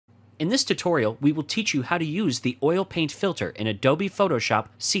In this tutorial, we will teach you how to use the oil paint filter in Adobe Photoshop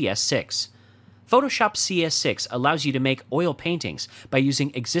CS6. Photoshop CS6 allows you to make oil paintings by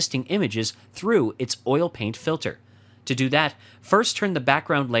using existing images through its oil paint filter. To do that, first turn the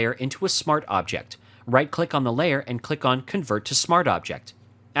background layer into a smart object. Right-click on the layer and click on Convert to Smart Object.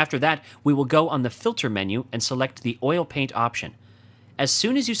 After that, we will go on the Filter menu and select the Oil Paint option. As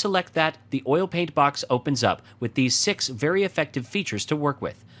soon as you select that, the oil paint box opens up with these 6 very effective features to work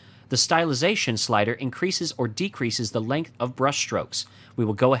with. The stylization slider increases or decreases the length of brush strokes. We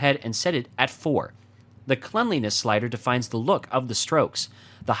will go ahead and set it at 4. The cleanliness slider defines the look of the strokes.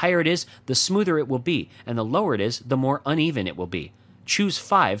 The higher it is, the smoother it will be, and the lower it is, the more uneven it will be. Choose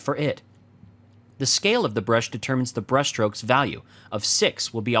 5 for it. The scale of the brush determines the brushstroke's value. Of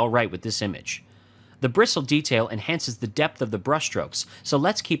 6 will be alright with this image. The bristle detail enhances the depth of the brushstrokes, so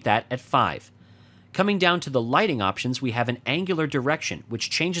let's keep that at 5. Coming down to the lighting options, we have an angular direction, which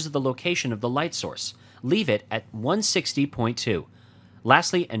changes the location of the light source. Leave it at 160.2.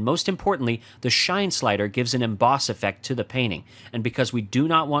 Lastly, and most importantly, the shine slider gives an emboss effect to the painting, and because we do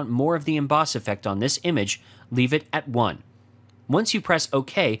not want more of the emboss effect on this image, leave it at 1. Once you press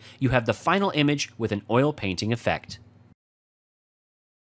OK, you have the final image with an oil painting effect.